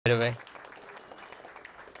By the way,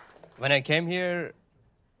 when I came here,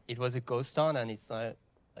 it was a ghost town, and it's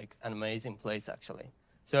like an amazing place, actually.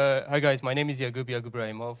 So, hi guys, my name is Yagub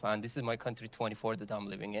Rahimov, and this is my country 24 that I'm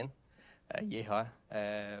living in. Yeha.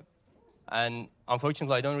 And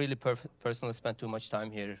unfortunately, I don't really personally spend too much time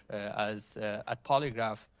here, as at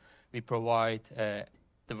Polygraph, we provide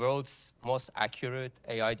the world's most accurate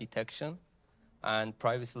AI detection and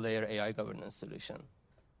privacy layer AI governance solution.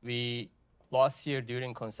 Last year,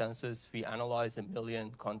 during Consensus, we analyzed 1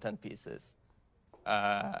 million content pieces.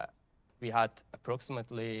 We had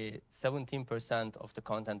approximately 17% of the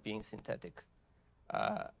content being synthetic.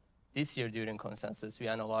 This year, during Consensus, we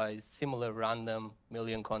analyzed similar random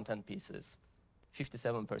million content pieces.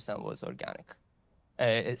 57% was organic,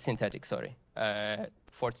 synthetic, sorry.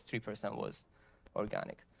 43% was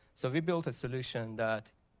organic. So we built a solution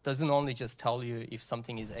that doesn't only just tell you if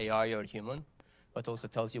something is AI or human, but also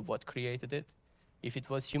tells you what created it, if it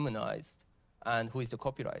was humanized, and who is the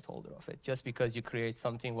copyright holder of it. Just because you create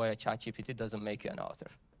something via ChatGPT doesn't make you an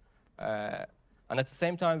author. And at the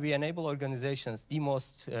same time, we enable organizations, the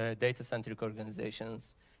most data-centric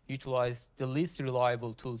organizations, utilize the least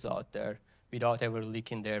reliable tools out there without ever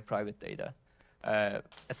leaking their private data.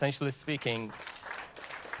 Essentially speaking,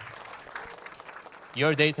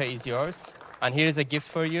 your data is yours. And here's a gift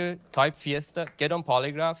for you. Type FIESTA, get on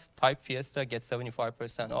Polygraph, type FIESTA, get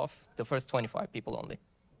 75% off. The first 25 people only.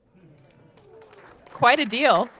 Quite a deal.